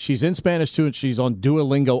 And she's in Spanish, too, and she's on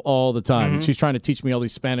Duolingo all the time. And she's trying to teach me all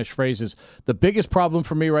these Spanish phrases. The biggest problem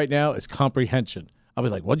for me right now is comprehension. I'll be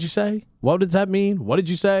like, what'd you say? What did that mean? What did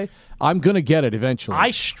you say? I'm going to get it eventually.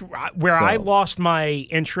 I lost my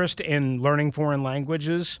interest in learning foreign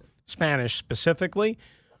languages, Spanish specifically,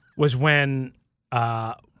 was when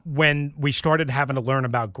we started having to learn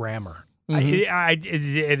about grammar. It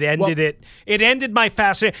ended my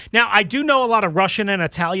fascination. Now, I do know a lot of Russian and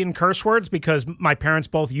Italian curse words because my parents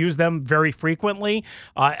both use them very frequently,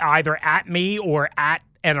 either at me or at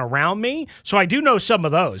and around me. So I do know some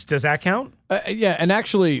of those. Does that count? Yeah, and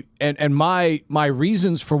actually, and my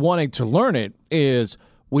reasons for wanting to learn it is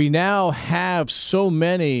we now have so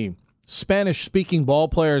many Spanish-speaking ball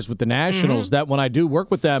players with the Nationals that when I do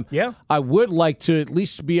work with them, I would like to at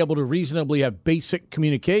least be able to reasonably have basic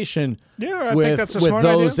communication with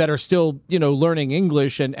those that are still, learning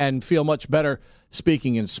English and feel much better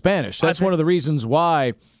speaking in Spanish. That's one of the reasons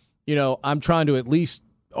why, I'm trying to at least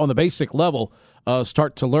on the basic level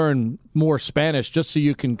start to learn more Spanish just so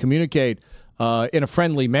you can communicate in a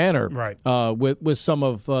friendly manner with some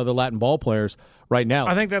of the Latin ball players right now.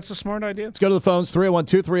 I think that's a smart idea. Let's go to the phones,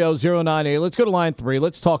 301-230-0980. Let's go to line 3.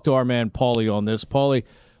 Let's talk to our man Paulie on this. Paulie,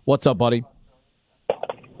 what's up, buddy?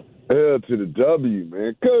 L to the W,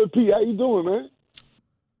 man. Cuz P, how you doing, man?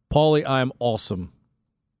 Paulie, I'm awesome.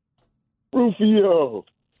 Rufio.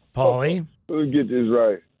 Paulie. Let me get this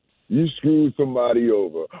right. You screwed somebody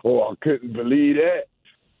over. Oh, I couldn't believe that.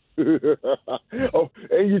 Oh,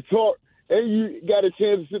 and you got a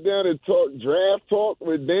chance to sit down and talk draft talk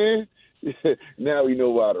with Dan. Now we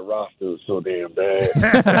know why the roster is so damn bad.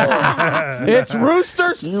 It's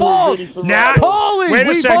Rooster's fault. Now, Paulie,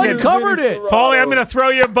 we've uncovered it. Paulie, I'm going to throw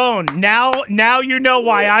you a bone. Now you know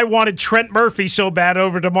why I wanted Trent Murphy so bad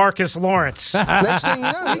over DeMarcus Lawrence. Next thing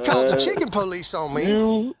you know, he called the chicken police on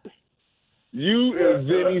me. You and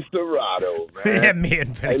Vinny Serrato, man. Yeah, me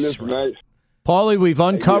and Vinny Serrato. Paulie, we've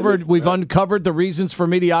uncovered the reasons for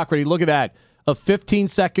mediocrity. Look at that. A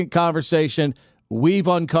 15-second conversation. We've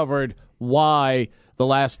uncovered why the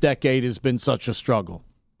last decade has been such a struggle.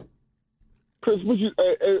 Chris,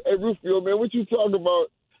 Rufio, man, what you talking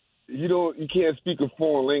about? You can't speak a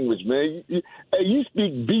foreign language, man. You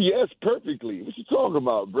speak BS perfectly. What you talking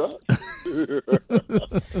about, bro?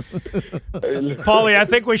 Paulie, I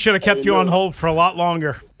think we should have kept you on hold for a lot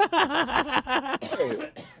longer.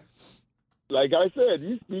 Like I said,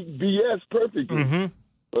 you speak BS perfectly.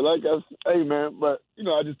 But hey, man,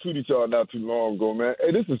 I just tweeted y'all not too long ago, man.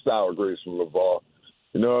 Hey, this is sour grapes from LeVar.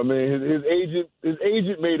 You know what I mean? His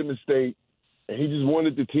agent made a mistake, and he just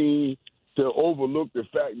wanted the team to overlook the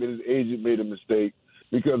fact that his agent made a mistake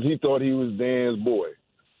because he thought he was Dan's boy.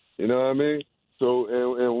 You know what I mean? So,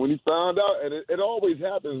 and when he found out, and it always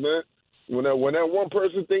happens, man. When that one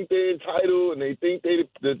person think they're entitled and they think they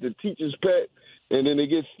the teacher's pet, and then they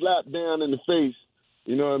get slapped down in the face.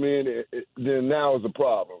 You know what I mean? Then now is a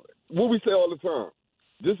problem. What we say all the time,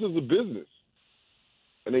 this is a business.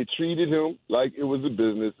 And they treated him like it was a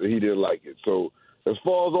business and he didn't like it. So as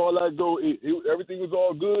far as all that go, everything was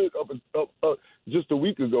all good up just a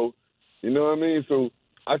week ago. You know what I mean? So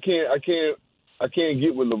I can't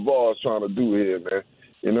get what LeVar's trying to do here, man.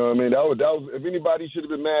 You know what I mean? That was if anybody should have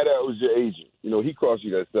been mad at it, was your agent. He cost you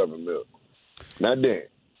that $7 million. Not Dan.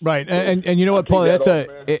 Right, and you know what, Paulie?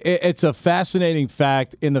 It's a fascinating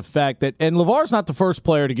fact in the fact that, and LeVar's not the first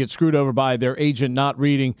player to get screwed over by their agent not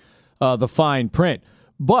reading the fine print.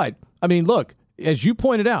 But I mean, look, as you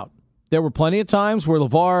pointed out, there were plenty of times where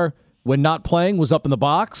LeVar, when not playing, was up in the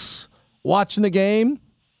box watching the game,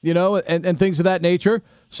 and things of that nature.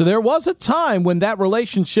 So there was a time when that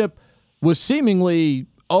relationship was seemingly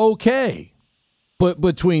okay, but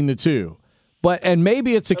between the two. And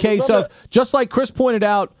maybe it's a case of, just like Chris pointed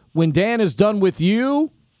out, when Dan is done with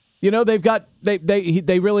you,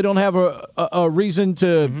 they really don't have a reason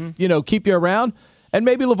to keep you around. And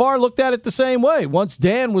maybe LeVar looked at it the same way. Once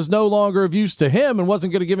Dan was no longer of use to him and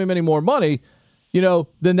wasn't going to give him any more money,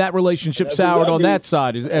 then that relationship soured on that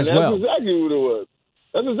side as well. That's exactly what it was.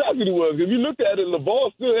 If you look at it,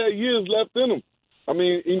 LeVar still had years left in him. I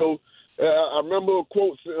mean, I remember a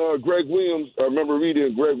quote, Greg Williams. I remember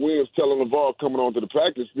reading Greg Williams telling LeVar coming onto the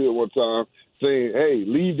practice field one time, saying, "Hey,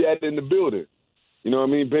 leave that in the building." You know what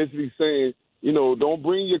I mean? Basically saying, don't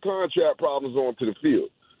bring your contract problems onto the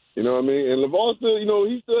field. You know what I mean? And LeVar still,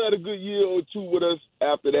 he still had a good year or two with us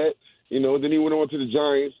after that. Then he went on to the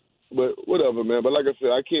Giants. But whatever, man. But like I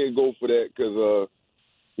said, I can't go for that because,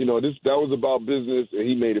 that was about business, and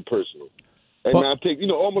he made it personal. And I take,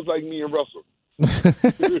 almost like me and Russell.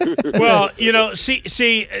 Well,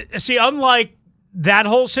 see, unlike that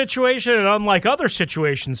whole situation and unlike other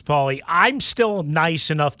situations, Paulie, I'm still nice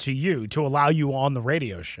enough to you to allow you on the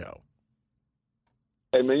radio show.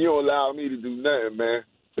 Hey, man, you don't allow me to do nothing, man.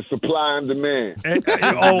 It's supply and demand.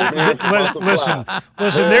 Listen.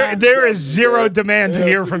 There is zero demand to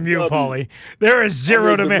hear from you, Paulie. There is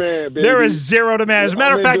zero demand. There is zero demand. As a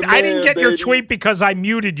matter of fact, I didn't get your tweet because I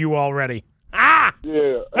muted you already.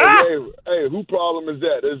 Yeah. Hey, who problem is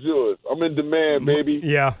that? That's yours. I'm in demand, baby.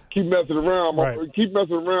 Yeah. Keep messing around. I'm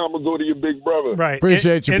gonna go to your big brother. Right.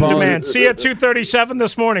 Appreciate you, in Paulie. Demand. See you at 2:37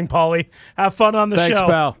 this morning, Paulie. Have fun on the show. Thanks,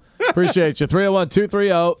 pal. Appreciate you.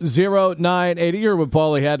 301-230-0980. You heard what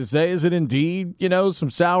Paulie had to say. Is it indeed,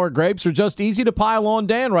 some sour grapes, or just easy to pile on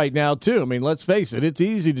Dan right now, too? I mean, let's face it. It's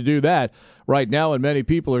easy to do that right now, and many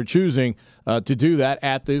people are choosing to do that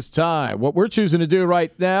at this time. What we're choosing to do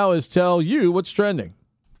right now is tell you what's trending.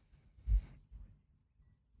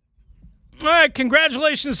 All right,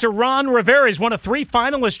 congratulations to Ron Rivera. He's one of 3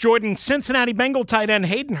 finalists, joining Cincinnati Bengal tight end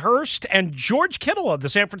Hayden Hurst and George Kittle of the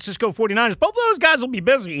San Francisco 49ers. Both of those guys will be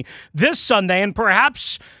busy this Sunday, and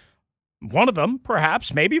perhaps one of them,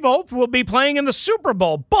 maybe both, will be playing in the Super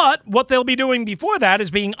Bowl. But what they'll be doing before that is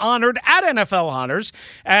being honored at NFL Honors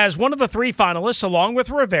as one of the 3 finalists, along with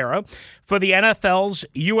Rivera, for the NFL's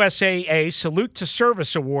USAA Salute to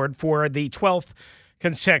Service Award for the 12th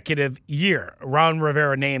consecutive year. Ron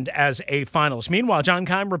Rivera named as a finalist. Meanwhile, John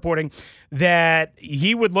Keim reporting that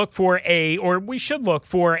he would look for we should look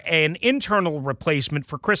for an internal replacement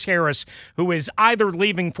for Chris Harris, who is either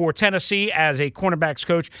leaving for Tennessee as a cornerbacks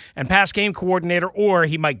coach and pass game coordinator, or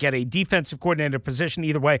he might get a defensive coordinator position.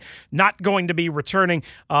 Either way, not going to be returning.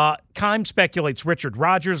 Keim speculates Richard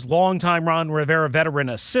Rodgers, longtime Ron Rivera veteran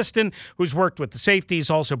assistant, who's worked with the safeties,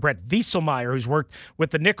 also Brett Wieselmeyer, who's worked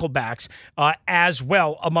with the nickelbacks, as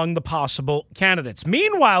well among the possible candidates.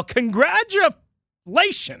 Meanwhile,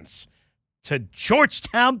 congratulations to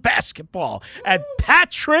Georgetown basketball and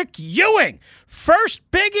Patrick Ewing. First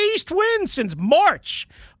Big East win since March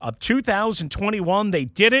of 2021. They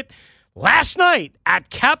did it last night at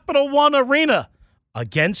Capital One Arena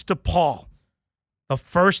against DePaul. The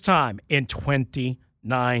first time in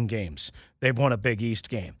 29 games they've won a Big East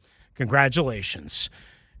game. Congratulations.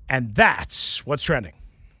 And that's what's trending.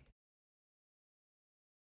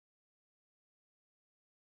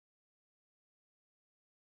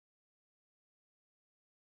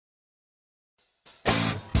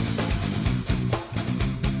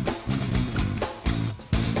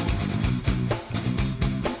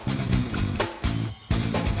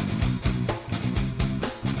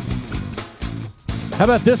 How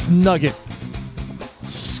about this nugget?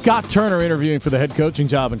 Scott Turner interviewing for the head coaching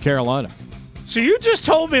job in Carolina. So you just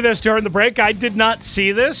told me this during the break. I did not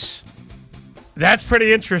see this. That's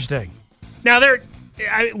pretty interesting. Now, they're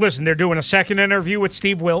doing a second interview with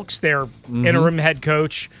Steve Wilks, their interim head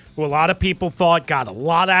coach, who a lot of people thought got a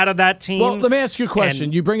lot out of that team. Well, let me ask you a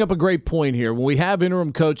question. You bring up a great point here. When we have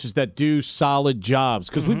interim coaches that do solid jobs,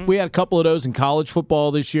 because we had a couple of those in college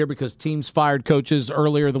football this year because teams fired coaches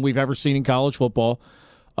earlier than we've ever seen in college football,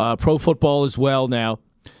 pro football as well now.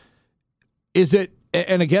 Is it,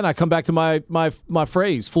 and again, I come back to my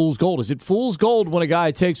phrase, fool's gold. Is it fool's gold when a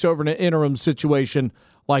guy takes over an interim situation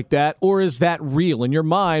like that, or is that real? In your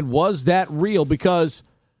mind, was that real? Because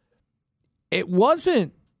it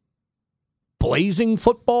wasn't blazing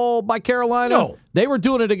football by Carolina. No. They were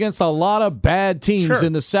doing it against a lot of bad teams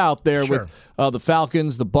in the South there with the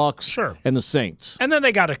Falcons, the Bucks, and the Saints. And then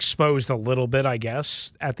they got exposed a little bit, I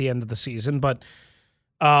guess, at the end of the season. But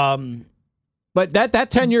that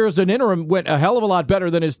tenure as an interim went a hell of a lot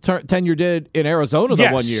better than his tenure did in Arizona the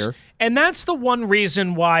 1 year. And that's the one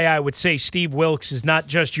reason why I would say Steve Wilks is not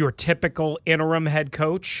just your typical interim head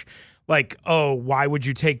coach. like, oh, why would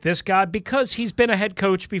you take this guy? Because he's been a head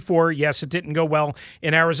coach before. Yes, it didn't go well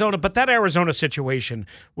in Arizona, but that Arizona situation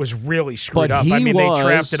was really screwed up. I mean,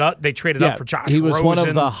 they traded up for Josh Rosen. He was one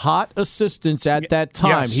of the hot assistants at that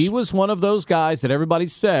time. Yes. He was one of those guys that everybody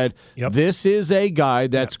said, this is a guy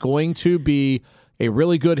that's going to be a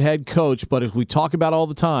really good head coach. But as we talk about all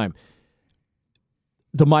the time,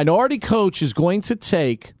 the minority coach is going to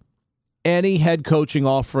take any head coaching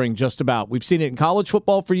offering just about. We've seen it in college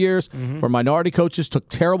football for years where minority coaches took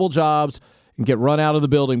terrible jobs and get run out of the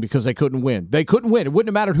building because they couldn't win. They couldn't win. It wouldn't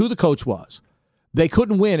have mattered who the coach was. They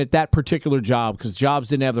couldn't win at that particular job because jobs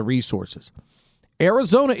didn't have the resources.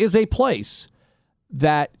 Arizona is a place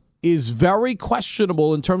that is very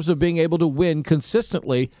questionable in terms of being able to win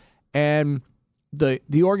consistently, and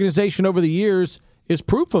the organization over the years is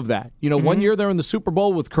proof of that. 1 year they're in the Super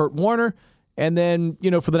Bowl with Kurt Warner, and then,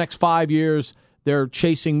 for the next 5 years, they're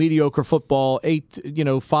chasing mediocre football,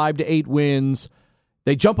 5 to 8 wins.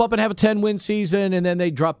 They jump up and have a 10-win season, and then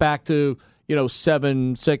they drop back to,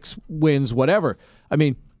 7, 6 wins, whatever. I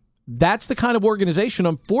mean, that's the kind of organization,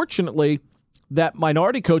 unfortunately, that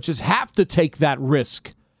minority coaches have to take that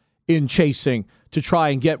risk in chasing to try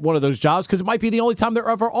and get one of those jobs because it might be the only time they're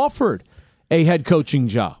ever offered a head coaching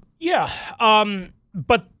job. Yeah,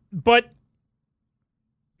 but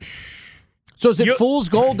so is it fool's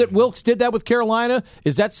gold that Wilks did that with Carolina?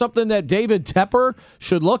 Is that something that David Tepper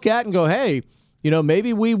should look at and go, hey,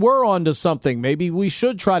 maybe we were onto something. Maybe we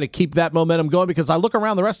should try to keep that momentum going, because I look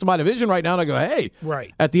around the rest of my division right now and I go, hey,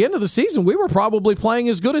 at the end of the season, we were probably playing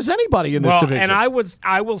as good as anybody in this division. And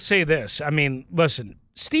I will say this. I mean, listen,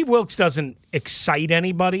 Steve Wilks doesn't excite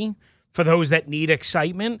anybody for those that need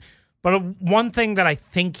excitement. But one thing that I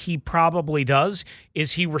think he probably does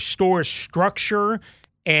is he restores structure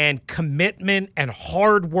and commitment and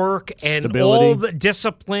hard work and stability. All the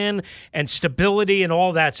discipline and stability and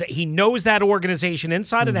all that. So he knows that organization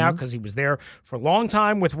inside and out because he was there for a long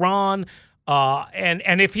time with Ron.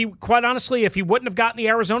 And if he, quite honestly, if he wouldn't have gotten the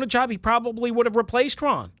Arizona job, he probably would have replaced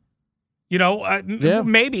Ron.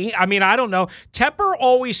 Maybe. I mean, I don't know. Tepper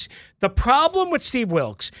always, the problem with Steve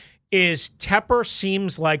Wilks is Tepper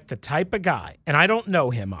seems like the type of guy, and I don't know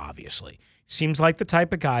him, obviously, seems like the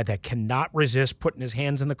type of guy that cannot resist putting his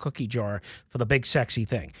hands in the cookie jar for the big sexy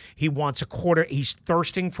thing. He wants he's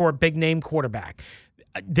thirsting for a big name quarterback.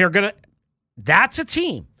 That's a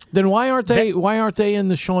team. Then why aren't they in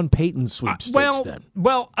the Sean Payton sweepstakes then?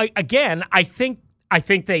 Well, I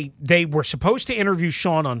think they were supposed to interview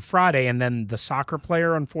Sean on Friday, and then the soccer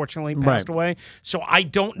player unfortunately passed away. So I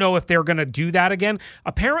don't know if they're going to do that again.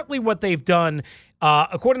 Apparently what they've done,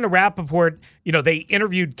 according to Rappaport, they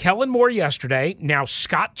interviewed Kellen Moore yesterday. Now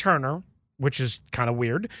Scott Turner, which is kind of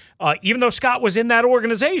weird. Even though Scott was in that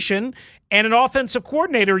organization and an offensive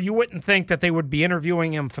coordinator, you wouldn't think that they would be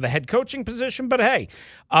interviewing him for the head coaching position, but hey,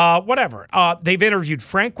 whatever. They've interviewed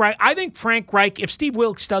Frank Reich. I think Frank Reich, if Steve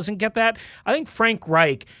Wilks doesn't get that, I think Frank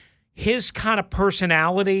Reich, his kind of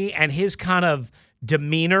personality and his kind of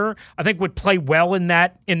demeanor, I think would play well in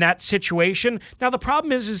that situation. Now, the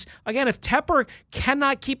problem is again, if Tepper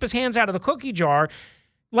cannot keep his hands out of the cookie jar,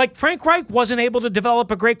 like Frank Reich wasn't able to develop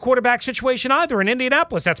a great quarterback situation either in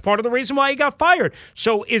Indianapolis. That's part of the reason why he got fired.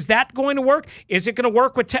 So is that going to work? Is it going to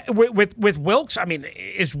work with Wilks? I mean,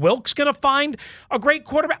 is Wilks going to find a great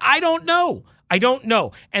quarterback? I don't know.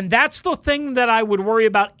 And that's the thing that I would worry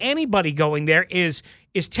about anybody going there is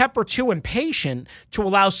Tepper too impatient to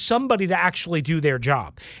allow somebody to actually do their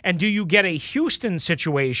job? And do you get a Houston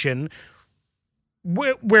situation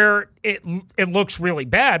where it looks really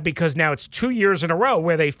bad because now it's 2 years in a row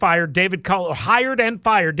where they hired and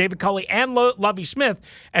fired David Culley and Lovie Smith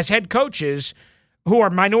as head coaches who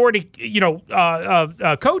are minority,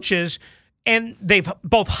 coaches, and they've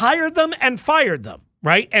both hired them and fired them,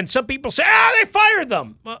 right? And some people say, they fired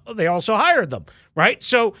them. Well, they also hired them, right?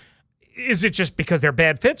 So is it just because they're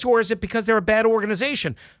bad fits, or is it because they're a bad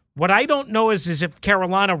organization? What I don't know is if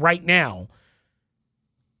Carolina right now,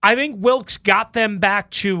 I think Wilks got them back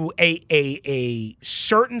to a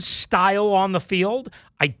certain style on the field.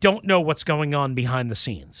 I don't know what's going on behind the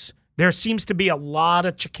scenes. There seems to be a lot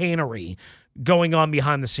of chicanery going on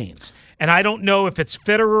behind the scenes. And I don't know if it's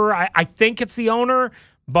Fitterer. I think it's the owner,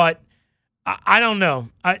 but I don't know.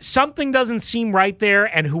 Something doesn't seem right there,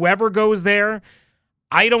 and whoever goes there,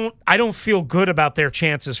 I don't feel good about their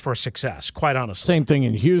chances for success, quite honestly. Same thing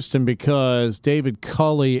in Houston, because David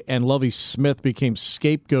Culley and Lovie Smith became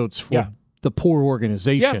scapegoats for the poor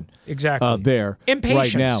organization. Yeah, exactly. There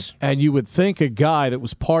Impatience. right now. And you would think a guy that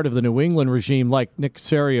was part of the New England regime like Nick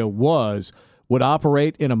Caserio would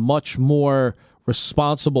operate in a much more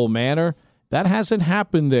responsible manner. That hasn't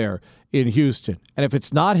happened there in Houston. And if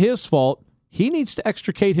it's not his fault, he needs to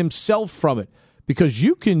extricate himself from it, because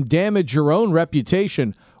you can damage your own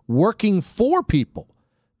reputation working for people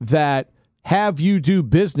that have you do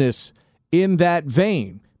business in that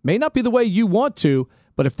vein. May not be the way you want to,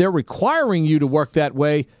 but if they're requiring you to work that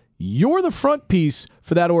way, you're the front piece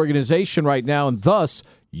for that organization right now, and thus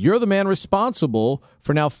you're the man responsible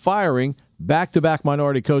for now firing back-to-back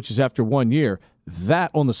minority coaches after 1 year.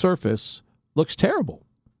 That, on the surface, looks terrible,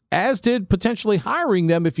 as did potentially hiring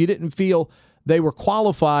them if you didn't feel they were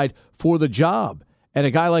qualified for the job. And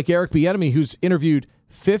a guy like Eric Bieniemy, who's interviewed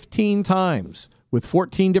 15 times with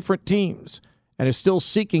 14 different teams and is still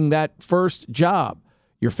seeking that first job.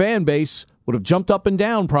 Your fan base would have jumped up and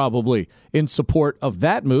down probably in support of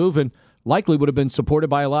that move, and likely would have been supported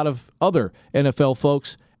by a lot of other NFL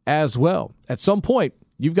folks as well. At some point,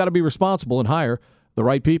 you've got to be responsible and hire the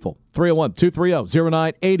right people.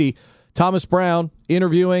 301-230-0980. Thomas Brown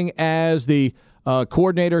interviewing as the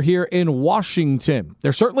coordinator here in Washington.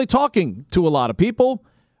 They're certainly talking to a lot of people.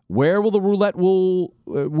 Where will the roulette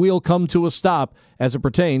wheel come to a stop as it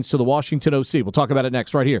pertains to the Washington OC? We'll talk about it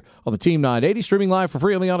next right here on the Team 980, streaming live for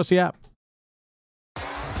free on the Odyssey app.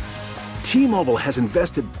 T-Mobile has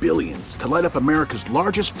invested billions to light up America's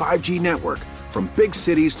largest 5G network, from big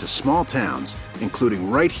cities to small towns, including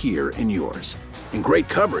right here in yours. And great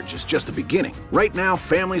coverage is just the beginning. Right now,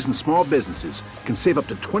 families and small businesses can save up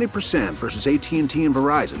to 20% versus AT&T and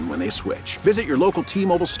Verizon when they switch. Visit your local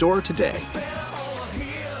T-Mobile store today.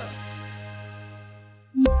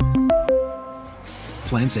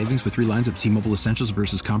 Plan savings with 3 lines of T-Mobile Essentials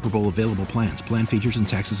versus comparable available plans. Plan features and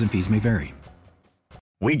taxes and fees may vary.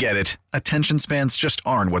 We get it. Attention spans just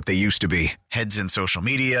aren't what they used to be. Heads in social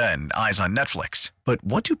media and eyes on Netflix. But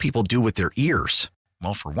what do people do with their ears?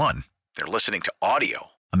 Well, for one, they're listening to audio.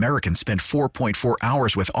 Americans spend 4.4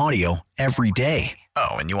 hours with audio every day.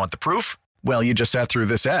 Oh, and you want the proof? Well, you just sat through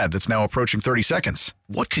this ad that's now approaching 30 seconds.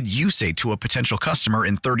 What could you say to a potential customer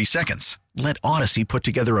in 30 seconds? Let Odyssey put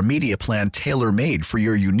together a media plan tailor-made for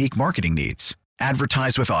your unique marketing needs.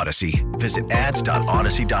 Advertise with Odyssey. Visit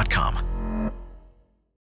ads.odyssey.com.